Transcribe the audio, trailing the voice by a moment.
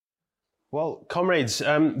Well, comrades,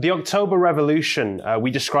 the October Revolution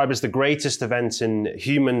we describe as the greatest event in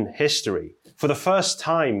human history. For the first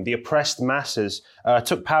time, the oppressed masses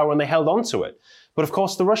took power and they held on to it. But of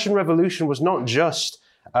course, the Russian Revolution was not just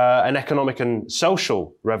an economic and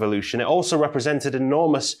social revolution. It also represented an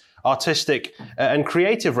enormous artistic and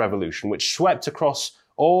creative revolution, which swept across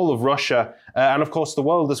all of Russia and, of course, the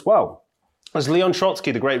world as well. As Leon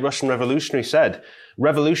Trotsky, the great Russian revolutionary, said,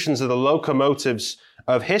 revolutions are the locomotives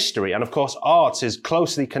of history. And of course, art is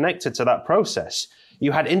closely connected to that process.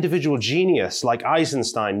 You had individual genius like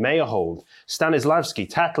Eisenstein, Meyerhold,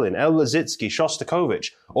 Stanislavski, Tatlin, El Lissitzky, Shostakovich,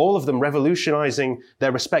 all of them revolutionizing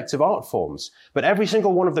their respective art forms. But every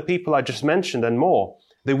single one of the people I just mentioned and more,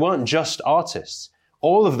 they weren't just artists.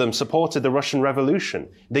 All of them supported the Russian Revolution.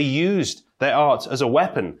 They used their art as a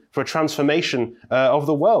weapon for a transformation of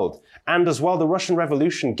the world. And as well, the Russian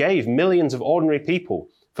Revolution gave millions of ordinary people,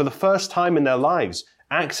 for the first time in their lives,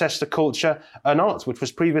 access to culture and art, which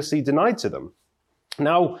was previously denied to them.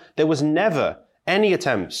 Now, there was never any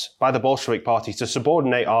attempts by the Bolshevik Party to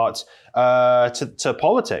subordinate art to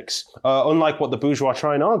politics, unlike what the bourgeois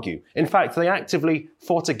try and argue. In fact, they actively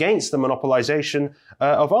fought against the monopolization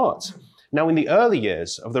of art. Now, in the early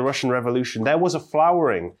years of the Russian Revolution, there was a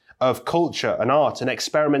flowering of culture and art and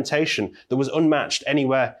experimentation that was unmatched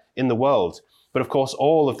anywhere in the world. But of course,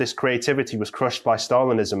 all of this creativity was crushed by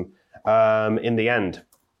Stalinism in the end.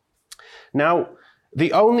 Now,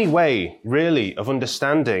 the only way, really, of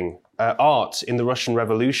understanding art in the Russian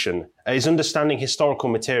Revolution is understanding historical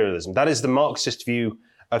materialism. That is the Marxist view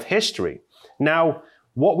of history. Now,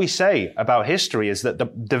 what we say about history is that the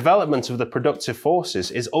development of the productive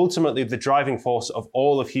forces is ultimately the driving force of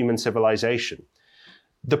all of human civilization.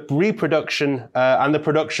 The reproduction and the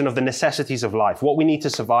production of the necessities of life, what we need to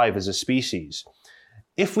survive as a species.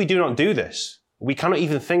 If we do not do this, we cannot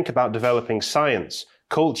even think about developing science,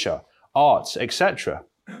 culture, arts, etc.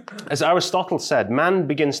 As Aristotle said, man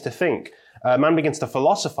begins to think, man begins to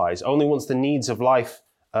philosophize only once the needs of life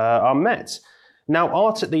are met. Now,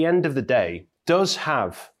 art at the end of the day does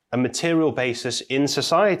have a material basis in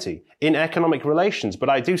society, in economic relations. But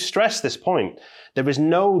I do stress this point. There is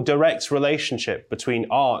no direct relationship between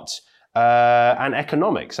art and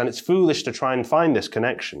economics, and it's foolish to try and find this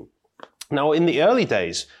connection. Now, in the early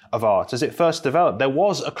days of art, as it first developed, there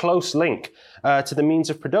was a close link to the means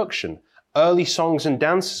of production. Early songs and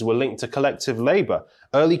dances were linked to collective labor.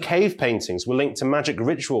 Early cave paintings were linked to magic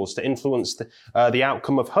rituals to influence the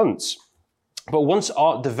outcome of hunts. But once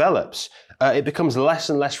art develops, it becomes less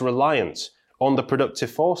and less reliant on the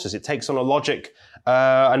productive forces. It takes on a logic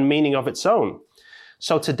and meaning of its own.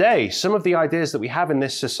 So today, some of the ideas that we have in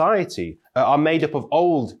this society are made up of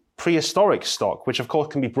old prehistoric stock, which of course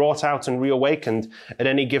can be brought out and reawakened at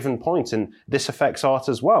any given point, and this affects art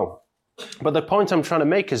as well. But the point I'm trying to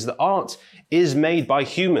make is that art is made by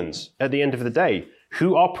humans at the end of the day,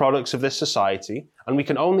 who are products of this society, and we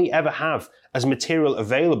can only ever have as material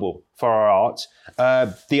available for our art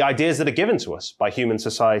the ideas that are given to us by human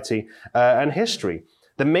society and history.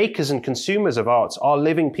 The makers and consumers of art are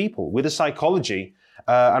living people with a psychology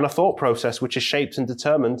and a thought process which is shaped and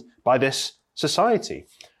determined by this society.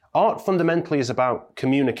 Art fundamentally is about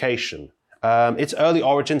communication. Its early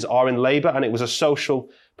origins are in labor, and it was a social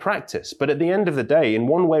practice. But at the end of the day, in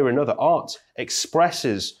one way or another, art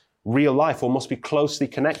expresses real life, or must be closely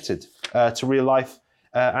connected to real life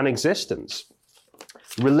and existence.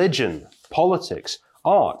 Religion, politics,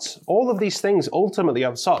 art, all of these things ultimately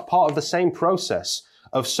are part of the same process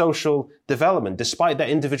of social development, despite their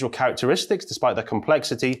individual characteristics, despite their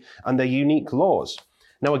complexity and their unique laws.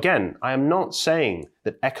 Now again, I am not saying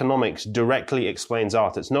that economics directly explains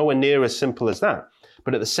art. It's nowhere near as simple as that.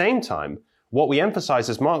 But at the same time, what we emphasize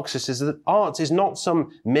as Marxists is that art is not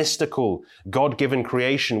some mystical, God-given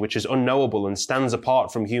creation which is unknowable and stands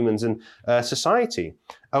apart from humans and society.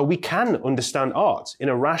 We can understand art in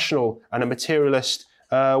a rational and a materialist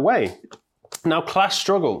way. Now, class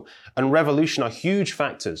struggle and revolution are huge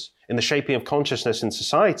factors in the shaping of consciousness in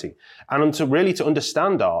society. And to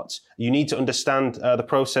understand art, you need to understand the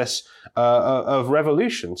process of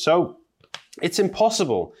revolution. So it's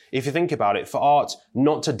impossible, if you think about it, for art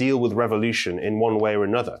not to deal with revolution in one way or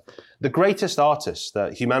another. The greatest artists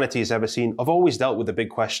that humanity has ever seen have always dealt with the big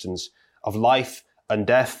questions of life and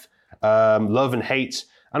death, love and hate.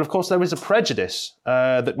 And of course, there is a prejudice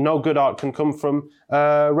that no good art can come from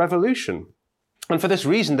revolution. And for this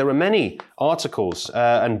reason, there are many articles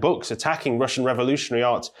and books attacking Russian revolutionary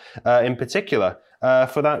art in particular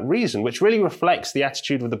for that reason, which really reflects the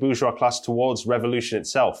attitude of the bourgeois class towards revolution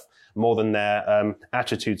itself, more than their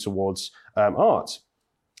attitude towards art.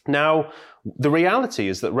 Now, The reality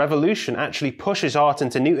is that revolution actually pushes art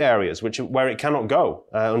into new areas where it cannot go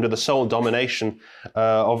under the sole domination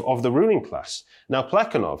of the ruling class. Now,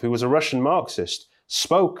 Plekhanov, who was a Russian Marxist,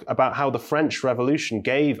 spoke about how the French Revolution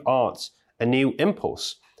gave art a new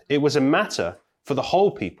impulse. It was a matter for the whole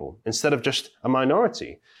people instead of just a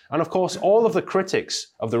minority. And of course, all of the critics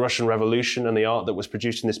of the Russian Revolution and the art that was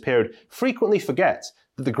produced in this period frequently forget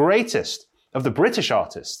that the greatest of the British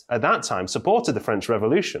artists at that time supported the French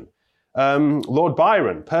Revolution. Lord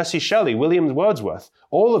Byron, Percy Shelley, William Wordsworth,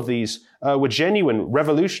 all of these were genuine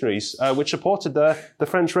revolutionaries which supported the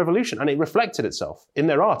French Revolution, and it reflected itself in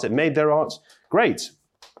their art. It made their art great.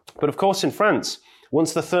 But of course, in France,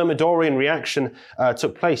 once the Thermidorian reaction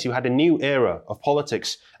took place, you had a new era of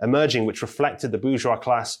politics emerging which reflected the bourgeois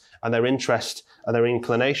class and their interest and their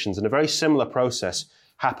inclinations. And a very similar process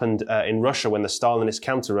happened in Russia when the Stalinist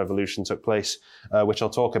counter-revolution took place, which I'll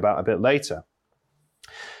talk about a bit later.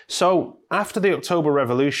 So after the October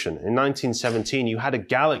Revolution in 1917, you had a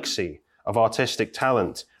galaxy of artistic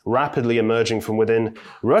talent rapidly emerging from within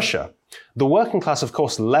Russia. The working class, of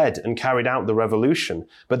course, led and carried out the revolution,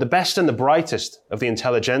 but the best and the brightest of the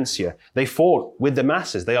intelligentsia, they fought with the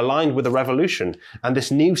masses, they aligned with the revolution, and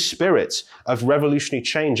this new spirit of revolutionary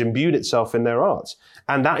change imbued itself in their art.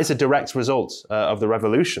 And that is a direct result of the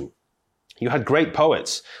revolution. You had great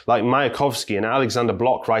poets like Mayakovsky and Alexander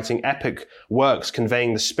Blok writing epic works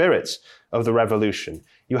conveying the spirit of the revolution.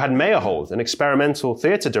 You had Meyerhold, an experimental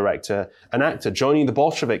theatre director and actor, joining the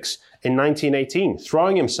Bolsheviks in 1918,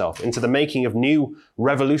 throwing himself into the making of new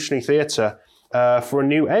revolutionary theatre for a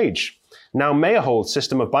new age. Now, Meyerhold's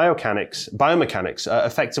system of biomechanics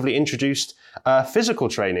effectively introduced physical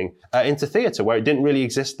training into theatre, where it didn't really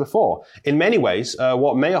exist before. In many ways,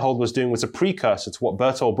 what Meyerhold was doing was a precursor to what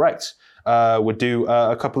Bertolt Brecht would do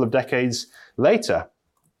a couple of decades later.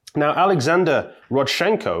 Now, Alexander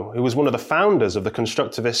Rodchenko, who was one of the founders of the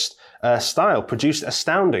constructivist style, produced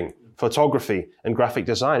astounding photography and graphic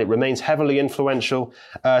design. It remains heavily influential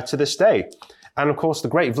to this day. And of course, the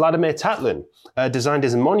great Vladimir Tatlin designed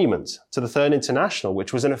his monument to the Third International,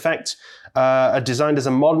 which was in effect designed as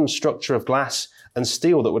a modern structure of glass and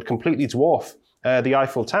steel that would completely dwarf the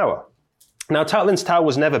Eiffel Tower. Now, Tatlin's tower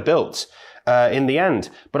was never built in the end,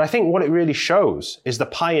 but I think what it really shows is the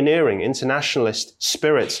pioneering internationalist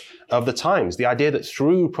spirit of the times, the idea that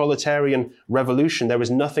through proletarian revolution, there is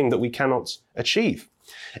nothing that we cannot achieve.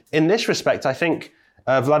 In this respect, I think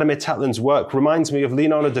Vladimir Tatlin's work reminds me of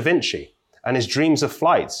Leonardo da Vinci and his dreams of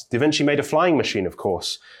flight. Da Vinci made a flying machine, of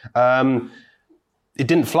course. It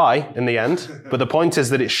didn't fly in the end, but the point is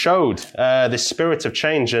that it showed this spirit of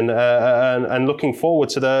change and looking forward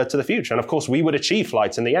to the future. And of course, we would achieve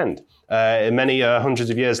flight in the end, many hundreds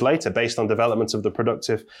of years later, based on development of the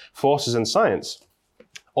productive forces in science.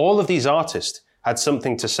 All of these artists had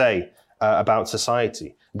something to say about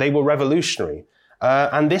society. They were revolutionary.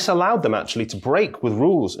 And this allowed them actually to break with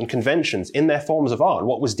rules and conventions in their forms of art,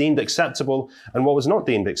 what was deemed acceptable and what was not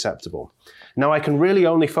deemed acceptable. Now, I can really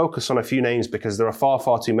only focus on a few names because there are far,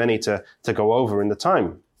 far too many to go over in the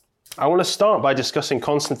time. I want to start by discussing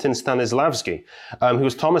Konstantin Stanislavski, who,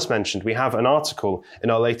 as Thomas mentioned, we have an article in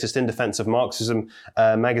our latest In Defense of Marxism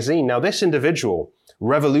magazine. Now, this individual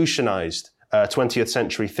revolutionized 20th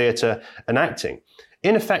century theatre and acting.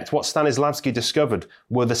 In effect, what Stanislavski discovered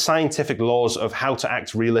were the scientific laws of how to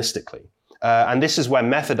act realistically. And this is where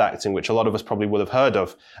method acting, which a lot of us probably will have heard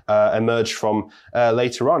of, emerged from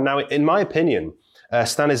later on. Now, in my opinion,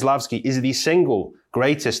 Stanislavski is the single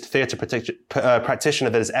greatest theatre practitioner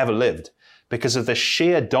that has ever lived because of the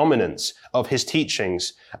sheer dominance of his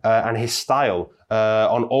teachings and his style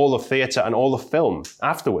on all of theatre and all of film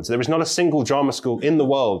afterwards. There is not a single drama school in the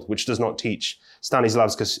world which does not teach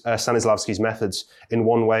Stanislavski's methods in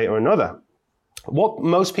one way or another. What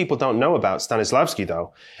most people don't know about Stanislavski,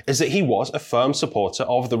 though, is that he was a firm supporter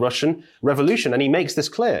of the Russian Revolution, and he makes this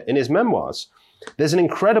clear in his memoirs. There's an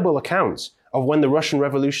incredible account of when the Russian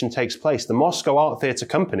Revolution takes place. The Moscow Art Theatre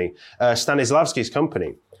Company, Stanislavski's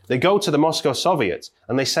company, they go to the Moscow Soviet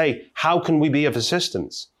and they say, how can we be of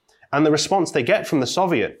assistance? And the response they get from the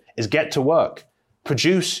Soviet is get to work,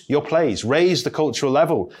 produce your plays, raise the cultural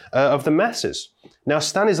level of the masses. Now,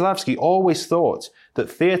 Stanislavski always thought that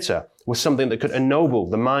theatre was something that could ennoble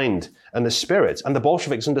the mind and the spirit, and the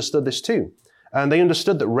Bolsheviks understood this too. And they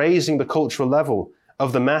understood that raising the cultural level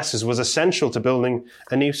of the masses was essential to building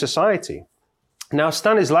a new society. Now,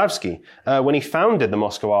 Stanislavski, when he founded the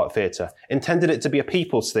Moscow Art Theatre, intended it to be a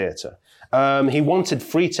people's theatre. He wanted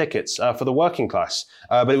free tickets for the working class,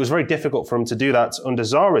 but it was very difficult for him to do that under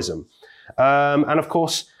Tsarism. And of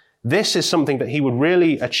course, this is something that he would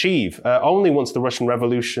really achieve only once the Russian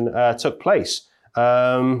Revolution took place.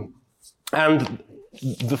 And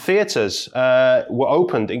the theatres were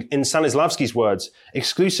opened, in Stanislavski's words,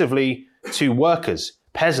 exclusively to workers,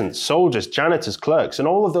 peasants, soldiers, janitors, clerks, and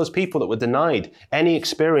all of those people that were denied any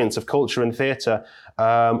experience of culture and theatre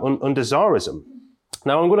under Tsarism.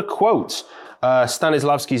 Now, I'm going to quote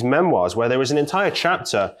Stanislavski's memoirs, where there is an entire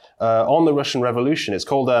chapter on the Russian Revolution. It's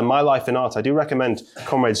called My Life in Art. I do recommend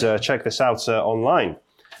comrades check this out online.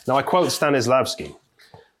 Now, I quote Stanislavski.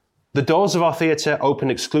 "The doors of our theatre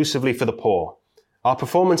opened exclusively for the poor. Our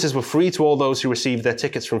performances were free to all those who received their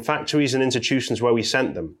tickets from factories and institutions where we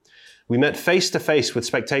sent them. We met face to face with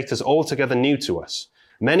spectators altogether new to us,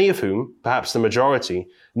 many of whom, perhaps the majority,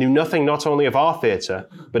 knew nothing not only of our theatre,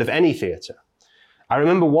 but of any theatre. I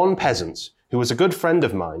remember one peasant, who was a good friend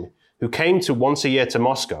of mine, who came to once a year to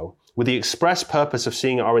Moscow with the express purpose of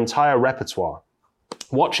seeing our entire repertoire.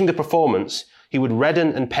 Watching the performance, he would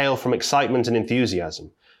redden and pale from excitement and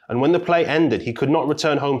enthusiasm, and when the play ended, he could not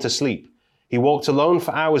return home to sleep. He walked alone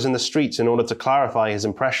for hours in the streets in order to clarify his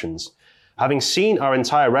impressions. Having seen our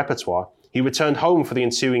entire repertoire, he returned home for the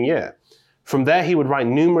ensuing year. From there, he would write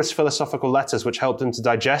numerous philosophical letters which helped him to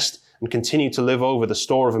digest and continue to live over the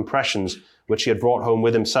store of impressions which he had brought home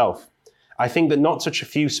with himself. I think that not such a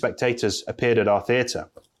few spectators appeared at our theatre.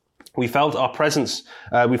 We felt their presence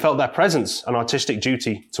and artistic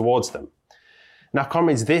duty towards them." Now,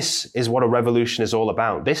 comrades, this is what a revolution is all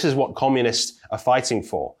about. This is what communists are fighting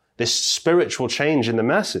for, this spiritual change in the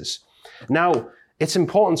masses. Now, it's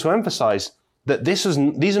important to emphasize that these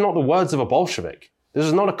are not the words of a Bolshevik. This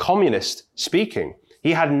is not a communist speaking.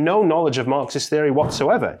 He had no knowledge of Marxist theory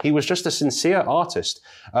whatsoever. He was just a sincere artist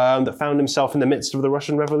that found himself in the midst of the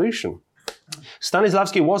Russian Revolution.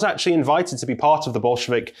 Stanislavski was actually invited to be part of the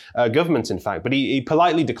Bolshevik government, in fact, but he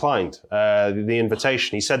politely declined the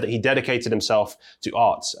invitation. He said that he dedicated himself to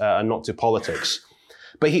art and not to politics.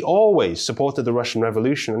 But he always supported the Russian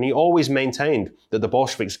Revolution, and he always maintained that the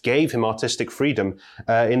Bolsheviks gave him artistic freedom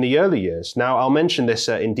in the early years. Now, I'll mention this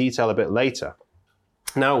in detail a bit later.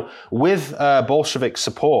 Now, with Bolshevik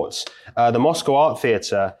support, the Moscow Art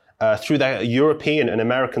Theatre, through their European and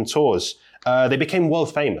American tours, they became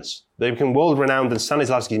world famous. They became world renowned, and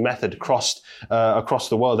Stanislavski's method crossed across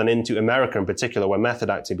the world and into America in particular, where method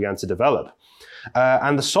acting began to develop.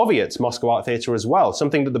 And the Soviet Moscow Art Theatre as well,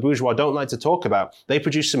 something that the bourgeois don't like to talk about. They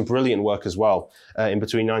produced some brilliant work as well in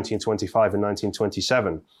between 1925 and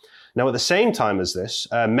 1927. Now, at the same time as this,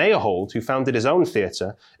 Meyerhold, who founded his own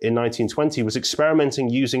theatre in 1920, was experimenting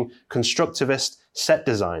using constructivist set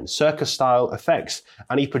design, circus-style effects,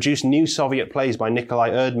 and he produced new Soviet plays by Nikolai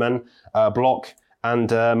Erdman, Bloch, and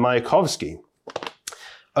Mayakovsky.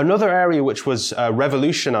 Another area which was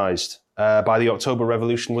revolutionized by the October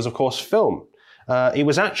Revolution was, of course, film. It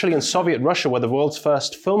was actually in Soviet Russia where the world's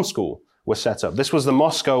first film school was set up. This was the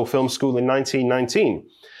Moscow Film School in 1919.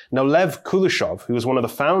 Now, Lev Kuleshov, who was one of the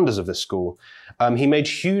founders of this school, he made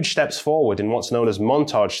huge steps forward in what's known as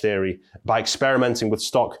montage theory by experimenting with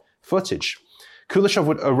stock footage. Kuleshov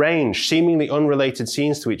would arrange seemingly unrelated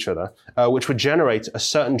scenes to each other, which would generate a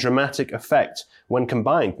certain dramatic effect when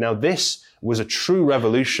combined. Now, this was a true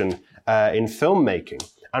revolution in filmmaking.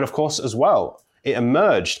 And of course, as well, it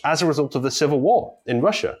emerged as a result of the Civil War in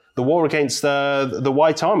Russia, the war against the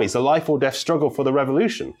White Armies, the life or death struggle for the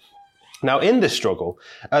revolution. Now, in this struggle,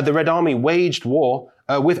 the Red Army waged war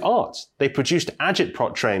with art. They produced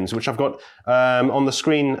agitprop trains, which I've got on the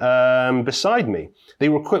screen beside me. They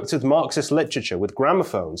were equipped with Marxist literature, with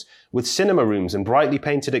gramophones, with cinema rooms and brightly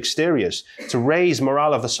painted exteriors to raise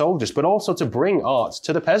morale of the soldiers, but also to bring art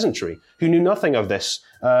to the peasantry, who knew nothing of this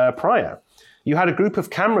prior. You had a group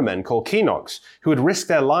of cameramen called Kinox who would risk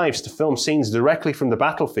their lives to film scenes directly from the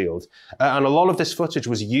battlefield. And a lot of this footage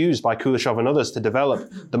was used by Kuleshov and others to develop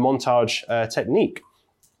the montage technique.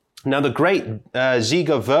 Now, the great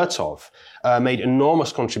Dziga Vertov made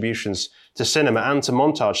enormous contributions to cinema and to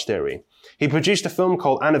montage theory. He produced a film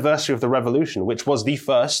called Anniversary of the Revolution, which was the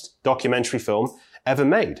first documentary film ever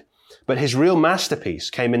made. But his real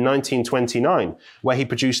masterpiece came in 1929, where he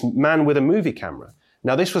produced Man with a Movie Camera.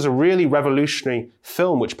 Now, this was a really revolutionary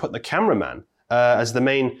film which put the cameraman as the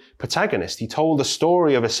main protagonist. He told the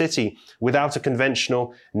story of a city without a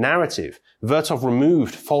conventional narrative. Vertov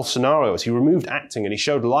removed false scenarios, he removed acting, and he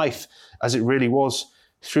showed life as it really was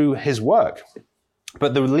through his work.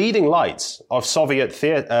 But the leading light of Soviet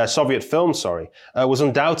film was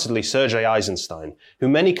undoubtedly Sergei Eisenstein, who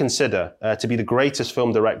many consider to be the greatest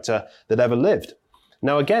film director that ever lived.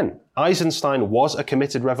 Now again, Eisenstein was a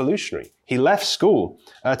committed revolutionary. He left school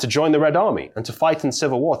to join the Red Army and to fight in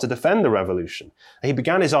civil war to defend the revolution. He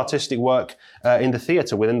began his artistic work in the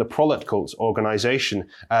theatre within the Proletkult organization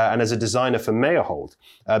and as a designer for Meyerhold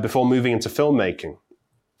before moving into filmmaking.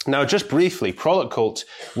 Now, just briefly, Proletkult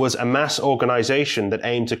was a mass organization that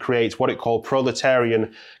aimed to create what it called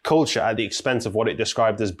proletarian culture at the expense of what it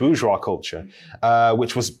described as bourgeois culture,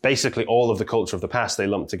 which was basically all of the culture of the past they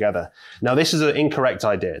lumped together. Now, this is an incorrect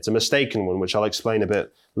idea. It's a mistaken one, which I'll explain a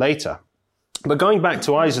bit later. But going back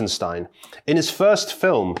to Eisenstein, in his first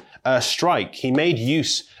film, Strike, he made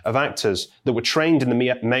use of actors that were trained in the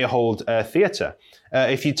Meyerhold Theatre.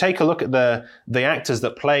 If you take a look at the actors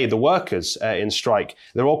that play the workers in Strike,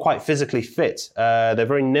 they're all quite physically fit. They're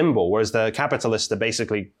very nimble, whereas the capitalists are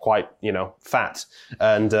basically quite, fat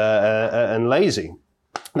and lazy.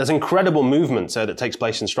 There's incredible movement that takes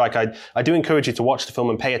place in Strike. I do encourage you to watch the film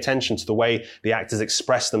and pay attention to the way the actors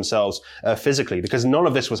express themselves physically, because none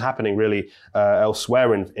of this was happening really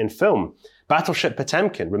elsewhere in film. Battleship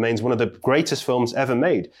Potemkin remains one of the greatest films ever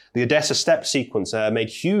made. The Odessa Steppe sequence made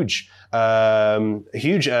huge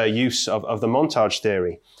use of the montage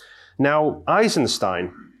theory. Now,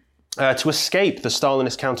 Eisenstein, to escape the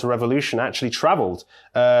Stalinist counter-revolution, actually traveled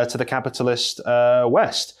to the capitalist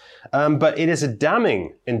West. But it is a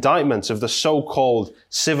damning indictment of the so-called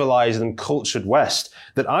civilized and cultured West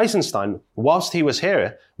that Eisenstein, whilst he was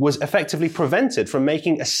here, was effectively prevented from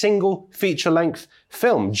making a single feature-length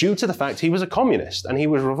film due to the fact he was a communist, and he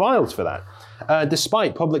was reviled for that,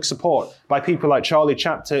 despite public support by people like Charlie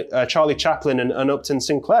Chaplin and Upton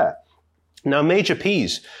Sinclair. Now, Major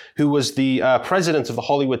Pease, who was the president of the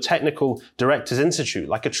Hollywood Technical Directors Institute,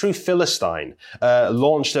 like a true Philistine,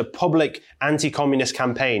 launched a public anti-communist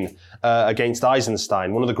campaign against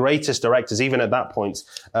Eisenstein, one of the greatest directors, even at that point,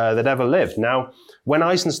 that ever lived. Now, when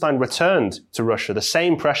Eisenstein returned to Russia, the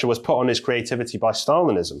same pressure was put on his creativity by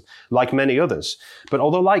Stalinism, like many others. But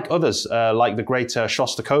although like others, like the great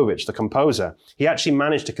Shostakovich, the composer, he actually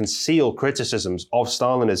managed to conceal criticisms of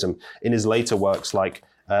Stalinism in his later works like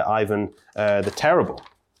Ivan the Terrible.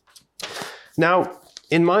 Now,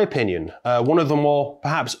 in my opinion, one of the more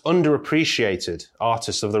perhaps underappreciated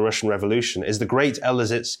artists of the Russian Revolution is the great El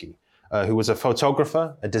Lissitzky, who was a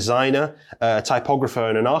photographer, a designer, a typographer,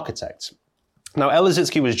 and an architect. Now, El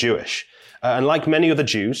Lissitzky was Jewish, and like many other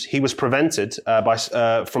Jews, he was prevented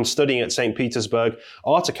from studying at St. Petersburg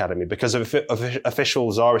Art Academy because of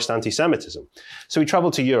official Tsarist anti-Semitism. So he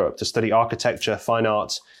traveled to Europe to study architecture, fine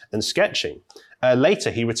arts, and sketching. Later,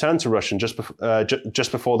 he returned to Russia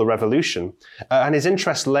just before the revolution, and his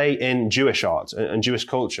interest lay in Jewish art and Jewish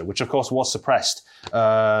culture, which of course was suppressed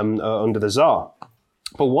under the Tsar.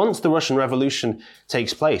 But once the Russian Revolution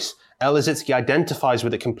takes place, El Lissitzky identifies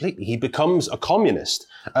with it completely. He becomes a communist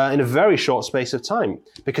in a very short space of time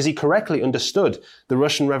because he correctly understood the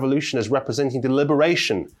Russian Revolution as representing the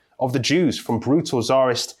liberation of the Jews from brutal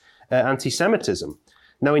Tsarist anti-Semitism.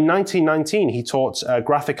 Now, in 1919, he taught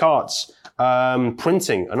graphic arts,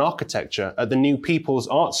 printing and architecture at the New People's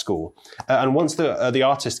Art School. And once the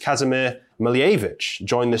artist Kazimir Malevich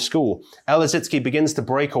joined the school, El Lissitzky begins to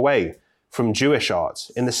break away from Jewish art.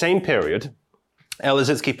 In the same period, El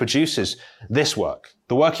Lissitzky produces this work,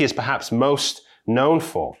 the work he is perhaps most known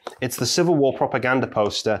for. It's the Civil War propaganda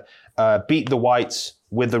poster, Beat the Whites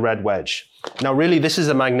with the Red Wedge. Now, really, this is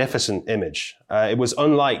a magnificent image. It was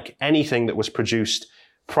unlike anything that was produced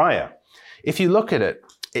prior. If you look at it,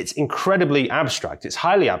 it's incredibly abstract. It's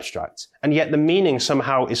highly abstract. And yet the meaning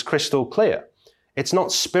somehow is crystal clear. It's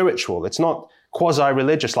not spiritual. It's not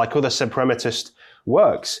quasi-religious like other suprematist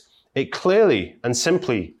works. It clearly and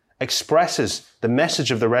simply expresses the message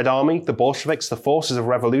of the Red Army, the Bolsheviks, the forces of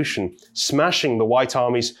revolution, smashing the white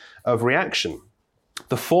armies of reaction.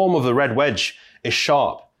 The form of the red wedge is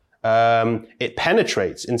sharp. It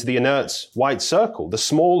penetrates into the inert white circle. The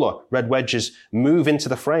smaller red wedges move into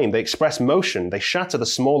the frame. They express motion. They shatter the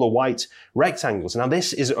smaller white rectangles. Now,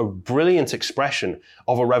 this is a brilliant expression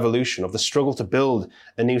of a revolution, of the struggle to build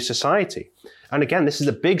a new society. And again, this is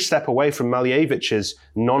a big step away from Malevich's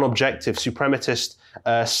non-objective suprematist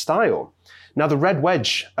style. Now, the red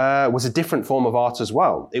wedge was a different form of art as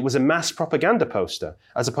well. It was a mass propaganda poster,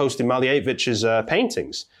 as opposed to Malevich's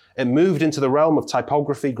paintings. It moved into the realm of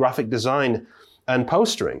typography, graphic design, and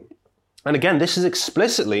postering. And again, this is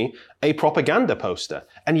explicitly a propaganda poster.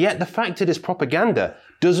 And yet the fact it is propaganda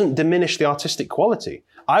doesn't diminish the artistic quality.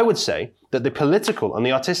 I would say that the political and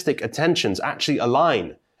the artistic attentions actually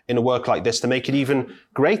align in a work like this to make it even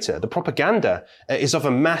greater. The propaganda is of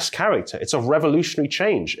a mass character. It's of revolutionary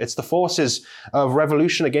change. It's the forces of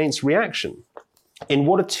revolution against reaction. In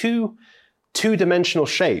what are two-dimensional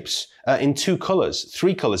shapes, in two colors,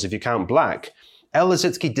 three colors if you count black, El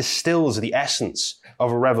Lissitzky distills the essence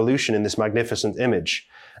of a revolution in this magnificent image.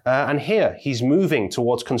 And here he's moving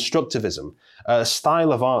towards constructivism, a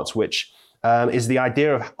style of art which is the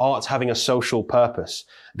idea of art having a social purpose,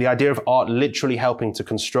 the idea of art literally helping to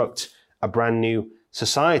construct a brand new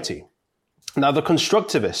society. Now, the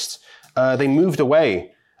constructivists, they moved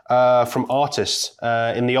away from artists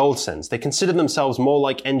in the old sense. They considered themselves more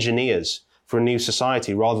like engineers for a new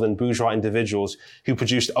society rather than bourgeois individuals who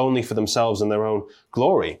produced only for themselves and their own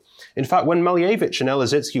glory. In fact, when Malevich and El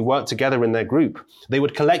Lissitzky worked together in their group, they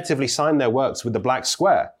would collectively sign their works with the black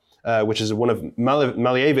square, which is one of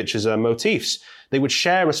Malevich's motifs. They would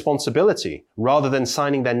share responsibility rather than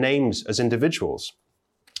signing their names as individuals.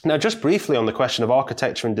 Now, just briefly on the question of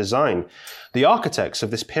architecture and design, the architects of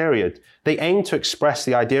this period, they aimed to express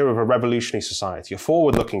the idea of a revolutionary society, a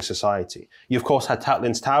forward-looking society. You, of course, had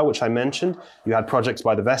Tatlin's Tower, which I mentioned. You had projects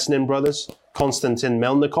by the Vesnin brothers. Konstantin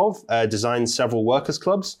Melnikov designed several workers'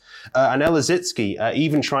 clubs. And El Lissitzky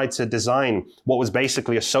even tried to design what was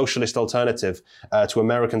basically a socialist alternative to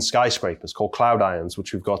American skyscrapers called cloud irons,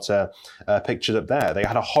 which we've got pictured up there. They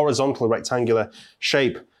had a horizontal rectangular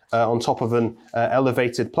shape on top of an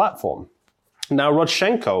elevated platform. Now,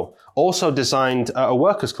 Rodchenko also designed a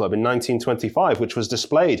workers' club in 1925, which was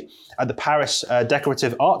displayed at the Paris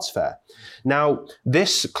Decorative Arts Fair. Now,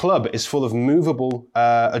 this club is full of movable,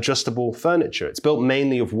 adjustable furniture. It's built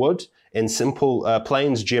mainly of wood in simple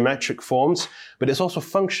planes, geometric forms, but it's also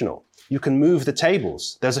functional. You can move the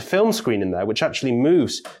tables. There's a film screen in there which actually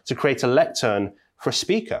moves to create a lectern for a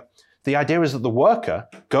speaker. The idea is that the worker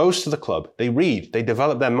goes to the club, they read, they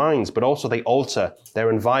develop their minds, but also they alter their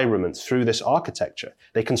environment through this architecture.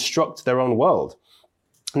 They construct their own world.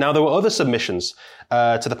 Now, there were other submissions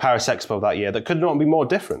to the Paris Expo that year that could not be more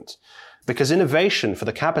different, because innovation for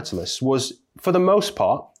the capitalists was, for the most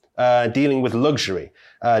part, dealing with luxury,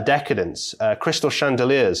 decadence, crystal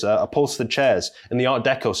chandeliers, upholstered chairs in the Art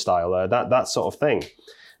Deco style, that sort of thing.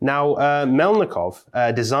 Now, Melnikov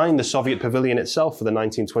designed the Soviet pavilion itself for the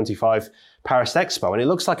 1925 Paris Expo, and it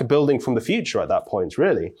looks like a building from the future at that point,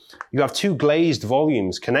 really. You have two glazed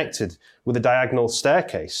volumes connected with a diagonal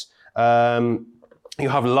staircase. You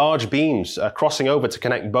have large beams crossing over to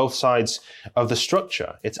connect both sides of the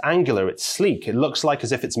structure. It's angular, it's sleek, it looks like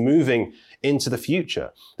as if it's moving into the future.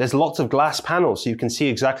 There's lots of glass panels so you can see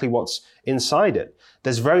exactly what's inside it.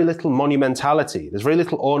 There's very little monumentality, there's very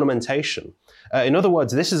little ornamentation. In other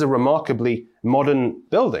words, this is a remarkably modern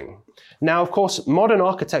building. Now, of course, modern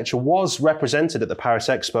architecture was represented at the Paris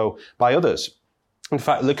Expo by others. In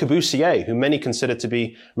fact, Le Corbusier, who many consider to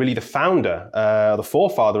be really the founder, the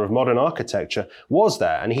forefather of modern architecture, was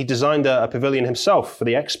there, and he designed a pavilion himself for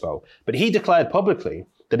the Expo. But he declared publicly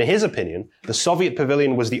that, in his opinion, the Soviet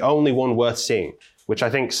pavilion was the only one worth seeing, which I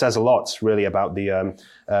think says a lot, really, about the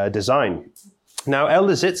design. Now, El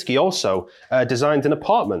Lissitzky also designed an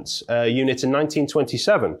apartments unit in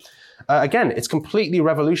 1927. Again, it's completely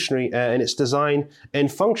revolutionary in its design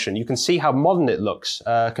and function. You can see how modern it looks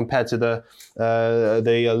compared to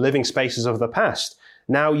the living spaces of the past.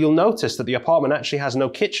 Now, you'll notice that the apartment actually has no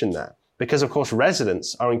kitchen there because, of course,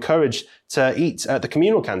 residents are encouraged to eat at the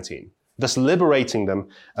communal canteen, thus liberating them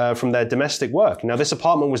from their domestic work. Now, this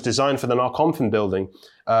apartment was designed for the Narkomfen building,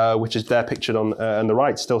 which is there pictured on the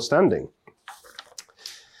right, still standing.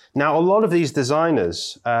 Now, a lot of these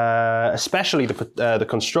designers, especially the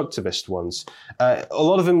constructivist ones, a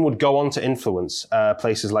lot of them would go on to influence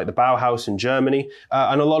places like the Bauhaus in Germany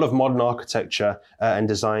and a lot of modern architecture and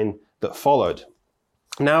design that followed.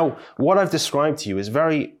 Now, what I've described to you is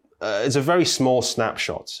a very small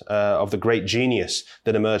snapshot of the great genius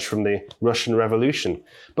that emerged from the Russian Revolution.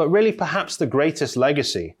 But really, perhaps the greatest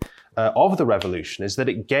legacy of the revolution is that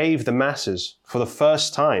it gave the masses, for the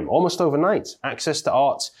first time, almost overnight, access to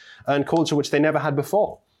art and culture which they never had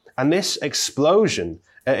before. And this explosion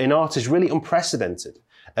in art is really unprecedented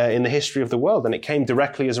in the history of the world, and it came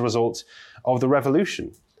directly as a result of the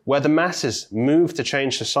revolution, where the masses moved to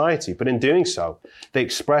change society, but in doing so, they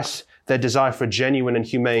express their desire for a genuine and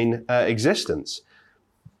humane existence.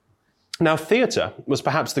 Now, theatre was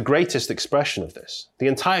perhaps the greatest expression of this. The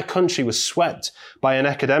entire country was swept by an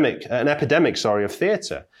epidemic of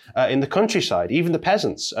theatre. In the countryside, even the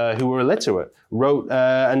peasants who were illiterate wrote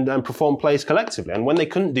and performed plays collectively. And when they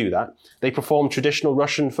couldn't do that, they performed traditional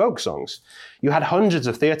Russian folk songs. You had hundreds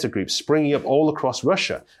of theatre groups springing up all across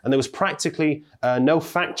Russia, and there was practically no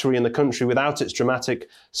factory in the country without its dramatic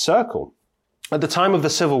circle. At the time of the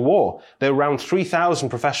Civil War, there were around 3,000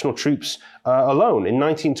 professional troops alone. In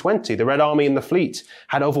 1920, the Red Army and the Fleet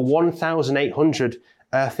had over 1,800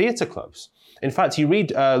 theater clubs. In fact, you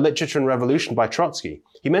read Literature and Revolution by Trotsky.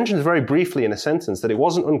 He mentions very briefly in a sentence that it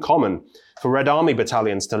wasn't uncommon for Red Army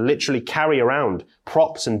battalions to literally carry around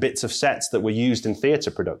props and bits of sets that were used in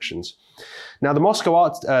theater productions. Now, the Moscow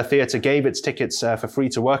Art Theater gave its tickets for free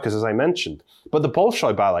to workers, as I mentioned, but the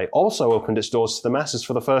Bolshoi Ballet also opened its doors to the masses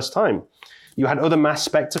for the first time. You had other mass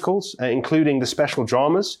spectacles, including the special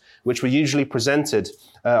dramas, which were usually presented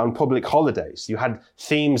on public holidays. You had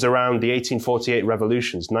themes around the 1848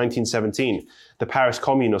 revolutions, 1917, the Paris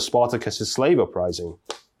Commune, or Spartacus's slave uprising.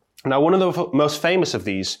 Now, one of the most famous of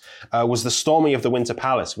these was the Storming of the Winter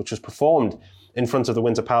Palace, which was performed in front of the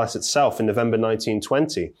Winter Palace itself in November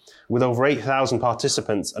 1920, with over 8,000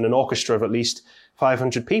 participants and an orchestra of at least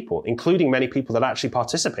 500 people, including many people that actually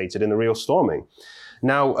participated in the real storming.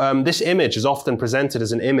 Now, this image is often presented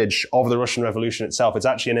as an image of the Russian Revolution itself. It's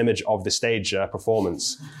actually an image of the stage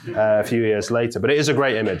performance a few years later, but it is a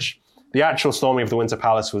great image. The actual storming of the Winter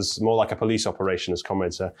Palace was more like a police operation, as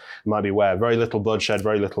comrades might be aware. Very little bloodshed,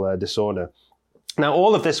 very little disorder. Now,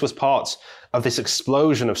 all of this was part of this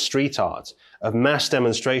explosion of street art, of mass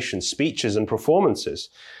demonstrations, speeches, and performances.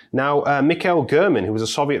 Now, Mikhail German, who was a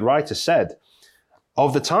Soviet writer, said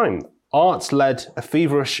of the time, art led a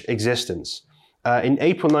feverish existence. In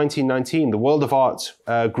April 1919, the World of Art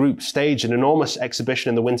group staged an enormous exhibition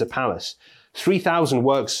in the Winter Palace. 3,000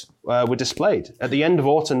 works were displayed. At the end of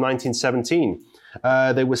autumn 1917,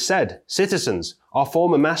 they were said, "Citizens, our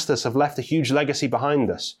former masters have left a huge legacy behind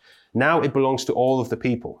us. Now it belongs to all of the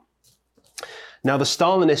people." Now, the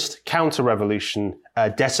Stalinist counter-revolution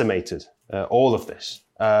decimated all of this,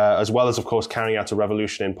 as well as, of course, carrying out a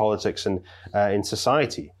revolution in politics and in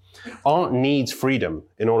society. Art needs freedom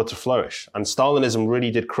in order to flourish, and Stalinism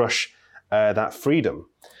really did crush that freedom.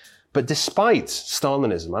 But despite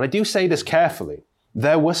Stalinism, and I do say this carefully,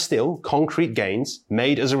 there were still concrete gains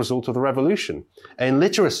made as a result of the revolution in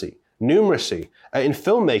literacy, numeracy, in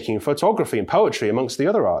filmmaking, photography, and poetry, amongst the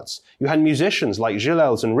other arts. You had musicians like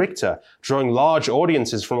Gilels and Richter drawing large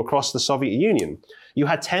audiences from across the Soviet Union. You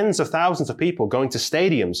had tens of thousands of people going to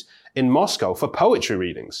stadiums in Moscow for poetry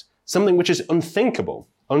readings, something which is unthinkable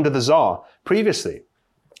under the Tsar previously.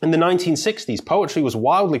 In the 1960s, poetry was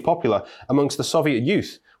wildly popular amongst the Soviet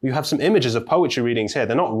youth. We have some images of poetry readings here.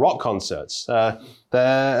 They're not rock concerts.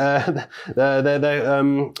 They're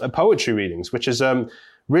poetry readings, which is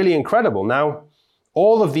really incredible. Now,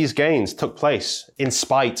 all of these gains took place in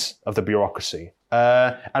spite of the bureaucracy.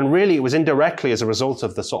 And really, it was indirectly as a result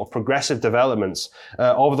of the sort of progressive developments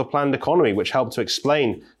of the planned economy, which helped to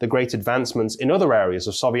explain the great advancements in other areas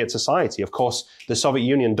of Soviet society. Of course, the Soviet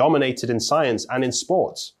Union dominated in science and in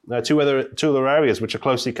sports, two other areas which are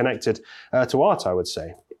closely connected to art, I would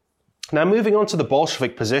say. Now, moving on to the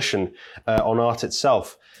Bolshevik position on art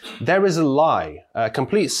itself, there is a lie, a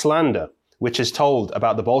complete slander, which is told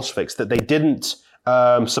about the Bolsheviks that they didn't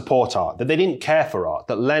support art, that they didn't care for art,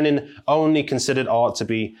 that Lenin only considered art to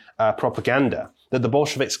be propaganda, that the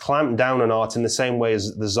Bolsheviks clamped down on art in the same way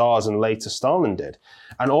as the Tsars and later Stalin did.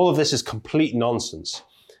 And all of this is complete nonsense.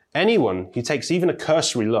 Anyone who takes even a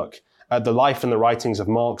cursory look at the life and the writings of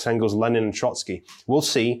Marx, Engels, Lenin, and Trotsky will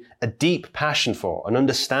see a deep passion for, an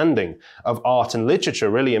understanding of art and literature,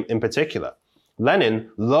 really in particular.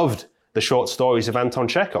 Lenin loved the short stories of Anton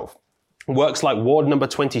Chekhov, works like Ward Number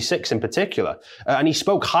 26 in particular, and he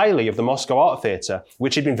spoke highly of the Moscow Art Theater,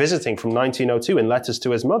 which he'd been visiting from 1902 in letters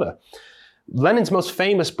to his mother. Lenin's most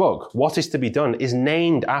famous book, What is to be Done, is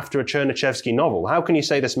named after a Chernyshevsky novel. How can you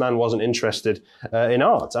say this man wasn't interested in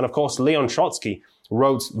art? And of course, Leon Trotsky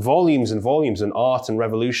wrote volumes and volumes on art and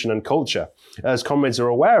revolution and culture, as comrades are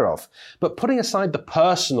aware of. But putting aside the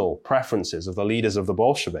personal preferences of the leaders of the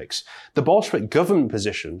Bolsheviks, the Bolshevik government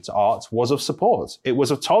position to art was of support. It was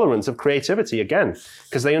of tolerance, of creativity, again,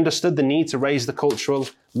 because they understood the need to raise the cultural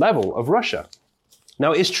level of Russia.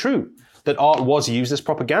 Now, it is true that art was used as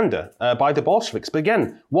propaganda by the Bolsheviks. But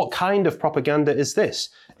again, what kind of propaganda is this?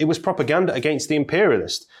 It was propaganda against the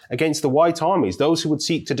imperialists, against the white armies, those who would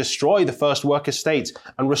seek to destroy the first worker state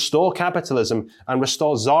and restore capitalism and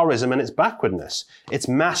restore Tsarism and its backwardness. It's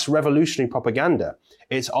mass revolutionary propaganda.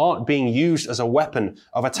 It's art being used as a weapon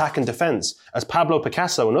of attack and defense, as Pablo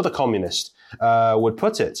Picasso, another communist, would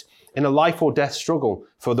put it, in a life or death struggle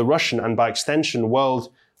for the Russian and by extension world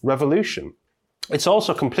revolution. It's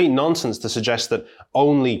also complete nonsense to suggest that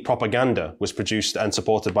only propaganda was produced and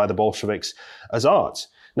supported by the Bolsheviks as art.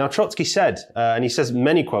 Now, Trotsky said, and he says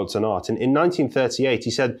many quotes on art, in 1938,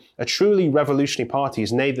 he said, "A truly revolutionary party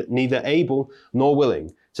is neither able nor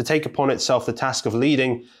willing to take upon itself the task of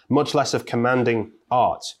leading, much less of commanding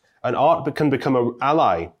art. And art can become an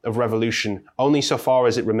ally of revolution only so far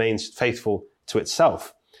as it remains faithful to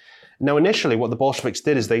itself." Now, initially, what the Bolsheviks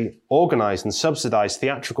did is they organized and subsidized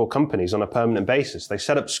theatrical companies on a permanent basis. They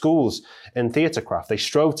set up schools in theatercraft. They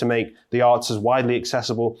strove to make the arts as widely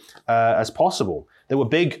accessible as possible. There were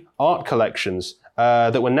big art collections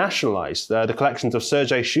that were nationalized. The collections of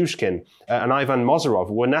Sergei Shushkin and Ivan Mozorov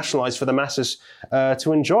were nationalized for the masses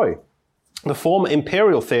to enjoy. The former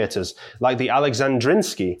imperial theatres, like the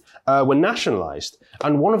Alexandrinsky, were nationalized.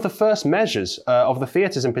 And one of the first measures of the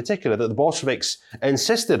theatres in particular that the Bolsheviks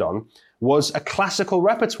insisted on was a classical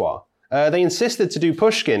repertoire. They insisted to do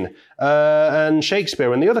Pushkin and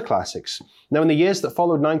Shakespeare and the other classics. Now, in the years that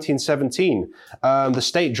followed 1917, the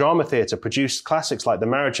State Drama Theatre produced classics like The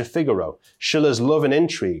Marriage of Figaro, Schiller's Love and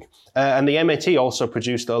Intrigue, and the MAT also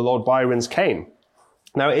produced Lord Byron's Cain.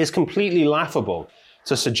 Now, it is completely laughable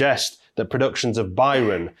to suggest that productions of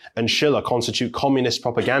Byron and Schiller constitute communist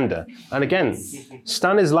propaganda. And again,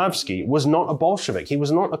 Stanislavski was not a Bolshevik. He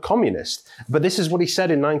was not a communist. But this is what he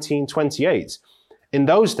said in 1928. In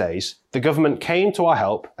those days, the government came to our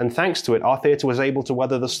help, and thanks to it, our theatre was able to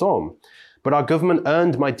weather the storm. But our government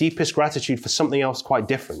earned my deepest gratitude for something else quite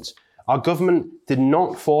different. Our government did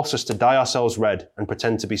not force us to dye ourselves red and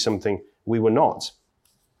pretend to be something we were not.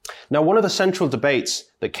 Now, one of the central debates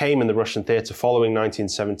that came in the Russian theatre following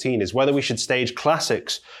 1917 is whether we should stage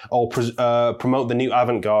classics or promote the new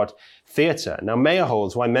avant-garde theatre. Now,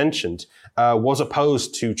 Meyerhold, who I mentioned, was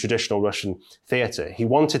opposed to traditional Russian theatre. He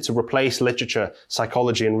wanted to replace literature,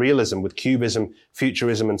 psychology, and realism with cubism,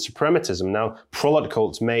 futurism, and suprematism. Now,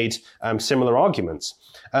 Prolotkult made similar arguments.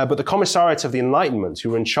 But the Commissariat of the Enlightenment, who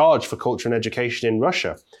were in charge for culture and education in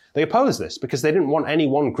Russia, they opposed this because they didn't want any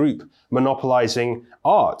one group monopolizing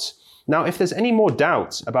art. Now, if there's any more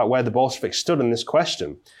doubt about where the Bolsheviks stood on this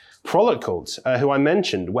question, Prolotkult, who I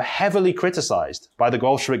mentioned, were heavily criticized by the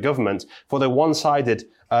Bolshevik government for their one-sided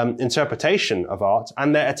interpretation of art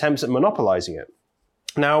and their attempts at monopolizing it.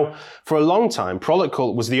 Now, for a long time,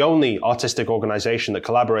 Prolotkult was the only artistic organization that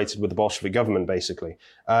collaborated with the Bolshevik government, basically.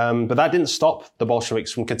 But that didn't stop the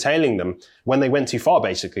Bolsheviks from curtailing them when they went too far,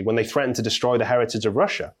 basically, when they threatened to destroy the heritage of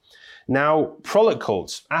Russia. Now,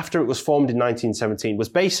 Prolotkult, after it was formed in 1917, was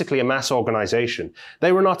basically a mass organization.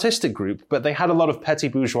 They were an artistic group, but they had a lot of petty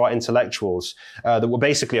bourgeois intellectuals that were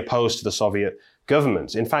basically opposed to the Soviet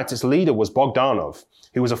government. In fact, its leader was Bogdanov,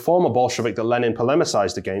 who was a former Bolshevik that Lenin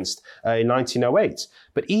polemicized against in 1908.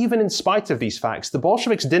 But even in spite of these facts, the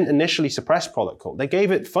Bolsheviks didn't initially suppress Prolotkult. They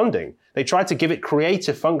gave it funding. They tried to give it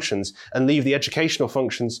creative functions and leave the educational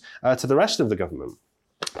functions to the rest of the government.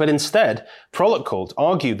 But instead, Prolotkult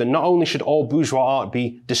argued that not only should all bourgeois art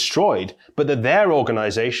be destroyed, but that their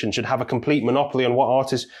organization should have a complete monopoly on what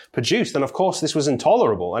art is produced. And of course, this was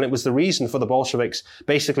intolerable, and it was the reason for the Bolsheviks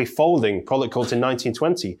basically folding Prolotkult in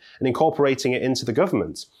 1920 and incorporating it into the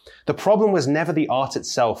government. The problem was never the art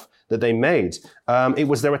itself that they made. It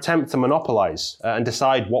was their attempt to monopolize and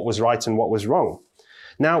decide what was right and what was wrong.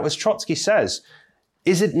 Now, as Trotsky says,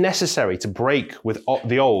 is it necessary to break with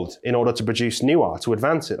the old in order to produce new art, to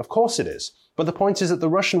advance it? Of course it is. But the point is that the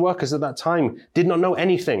Russian workers at that time did not know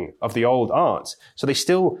anything of the old art. So they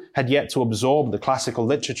still had yet to absorb the classical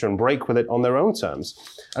literature and break with it on their own terms.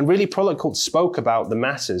 And really, Prolotkult spoke about the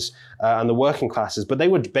masses and the working classes, but they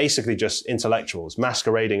were basically just intellectuals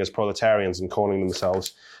masquerading as proletarians and calling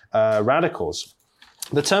themselves radicals.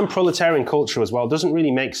 The term proletarian culture as well doesn't really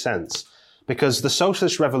make sense, because the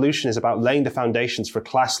socialist revolution is about laying the foundations for a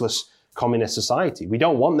classless communist society. We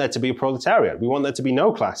don't want there to be a proletariat. We want there to be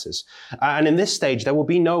no classes. And in this stage, there will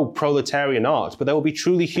be no proletarian art, but there will be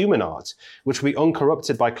truly human art, which will be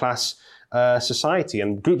uncorrupted by class society.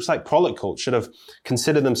 And groups like Prolotkult should have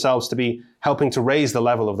considered themselves to be helping to raise the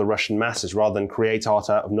level of the Russian masses rather than create art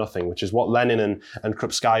out of nothing, which is what Lenin and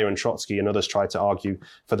Krupskaya and Trotsky and others tried to argue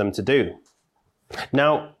for them to do.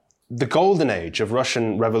 Now, the golden age of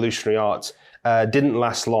Russian revolutionary art didn't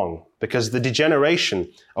last long, because the degeneration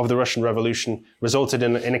of the Russian Revolution resulted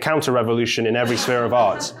in a counter-revolution in every sphere of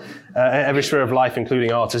art, every sphere of life,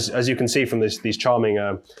 including art, as you can see from these charming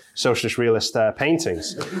socialist realist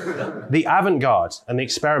paintings. The avant-garde and the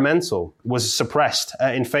experimental was suppressed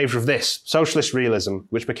in favor of this, socialist realism,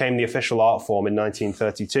 which became the official art form in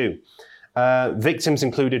 1932. Victims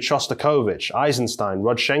included Shostakovich, Eisenstein,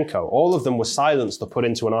 Rodchenko. All of them were silenced or put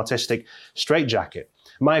into an artistic straitjacket.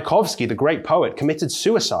 Mayakovsky, the great poet, committed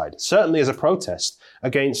suicide, certainly as a protest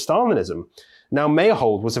against Stalinism. Now,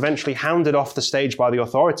 Meyerhold was eventually hounded off the stage by the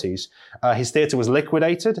authorities. His theatre was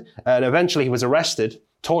liquidated, and eventually he was arrested,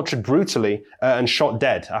 tortured brutally, and shot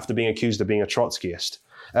dead after being accused of being a Trotskyist.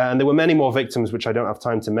 And there were many more victims, which I don't have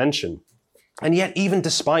time to mention. And yet, even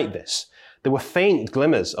despite this, there were faint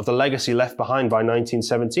glimmers of the legacy left behind by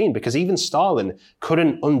 1917, because even Stalin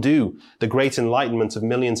couldn't undo the great enlightenment of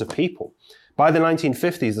millions of people. By the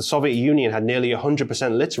 1950s, the Soviet Union had nearly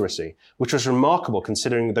 100% literacy, which was remarkable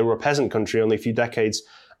considering they were a peasant country only a few decades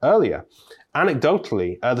earlier.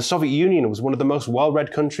 Anecdotally, the Soviet Union was one of the most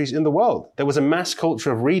well-read countries in the world. There was a mass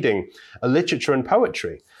culture of reading, literature and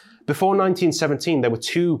poetry. Before 1917, there were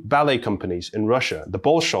two ballet companies in Russia, the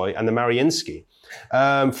Bolshoi and the Mariinsky.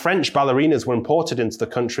 French ballerinas were imported into the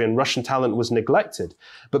country and Russian talent was neglected.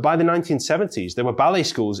 But by the 1970s, there were ballet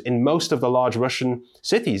schools in most of the large Russian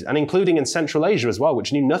cities, and including in Central Asia as well,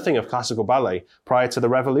 which knew nothing of classical ballet prior to the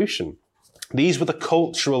revolution. These were the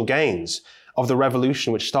cultural gains of the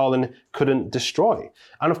revolution which Stalin couldn't destroy.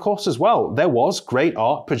 And of course as well, there was great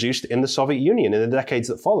art produced in the Soviet Union in the decades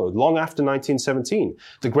that followed, long after 1917.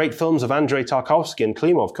 The great films of Andrei Tarkovsky and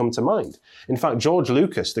Klimov come to mind. In fact, George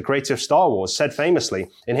Lucas, the creator of Star Wars, said famously,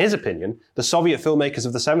 in his opinion, the Soviet filmmakers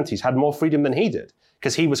of the 70s had more freedom than he did,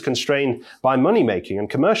 because he was constrained by money-making and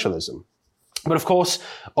commercialism. But of course,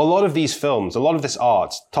 a lot of these films, a lot of this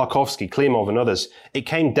art, Tarkovsky, Klimov and others, it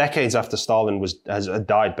came decades after Stalin has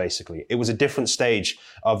died, basically. It was a different stage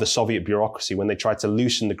of the Soviet bureaucracy when they tried to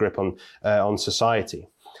loosen the grip on society.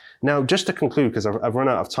 Now, just to conclude, because I've run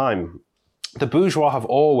out of time, the bourgeois have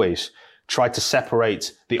always tried to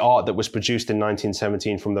separate the art that was produced in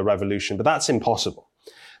 1917 from the revolution, but that's impossible.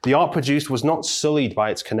 The art produced was not sullied by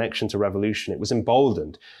its connection to revolution. It was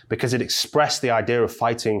emboldened because it expressed the idea of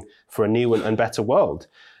fighting for a new and better world.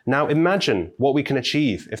 Now imagine what we can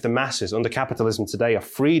achieve if the masses under capitalism today are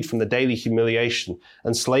freed from the daily humiliation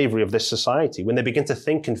and slavery of this society, when they begin to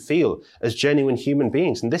think and feel as genuine human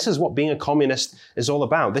beings. And this is what being a communist is all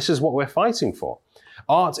about. This is what we're fighting for.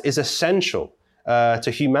 Art is essential to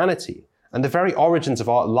humanity. And the very origins of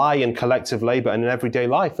art lie in collective labor and in everyday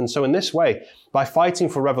life. And so in this way, by fighting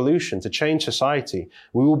for revolution to change society,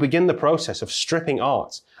 we will begin the process of stripping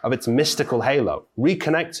art of its mystical halo,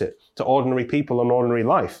 reconnect it to ordinary people and ordinary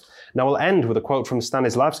life. Now I'll end with a quote from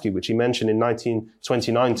Stanislavski, which he mentioned in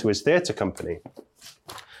 1929 to his theatre company.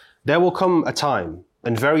 There will come a time,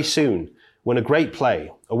 and very soon, when a great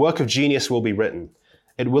play, a work of genius will be written.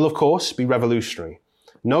 It will, of course, be revolutionary.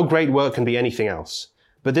 No great work can be anything else.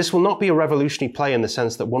 But this will not be a revolutionary play in the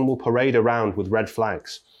sense that one will parade around with red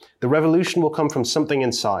flags. The revolution will come from something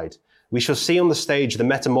inside. We shall see on the stage the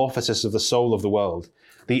metamorphosis of the soul of the world,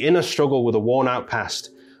 the inner struggle with a worn-out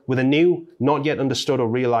past, with a new, not yet understood or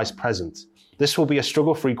realized present. This will be a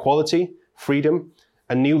struggle for equality, freedom,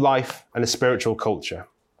 a new life, and a spiritual culture.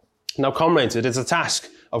 Now, comrades, it is a task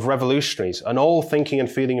of revolutionaries and all thinking and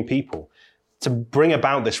feeling people to bring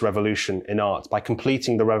about this revolution in art by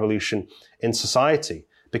completing the revolution in society,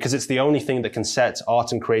 because it's the only thing that can set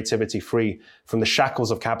art and creativity free from the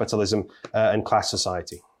shackles of capitalism and class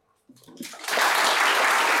society.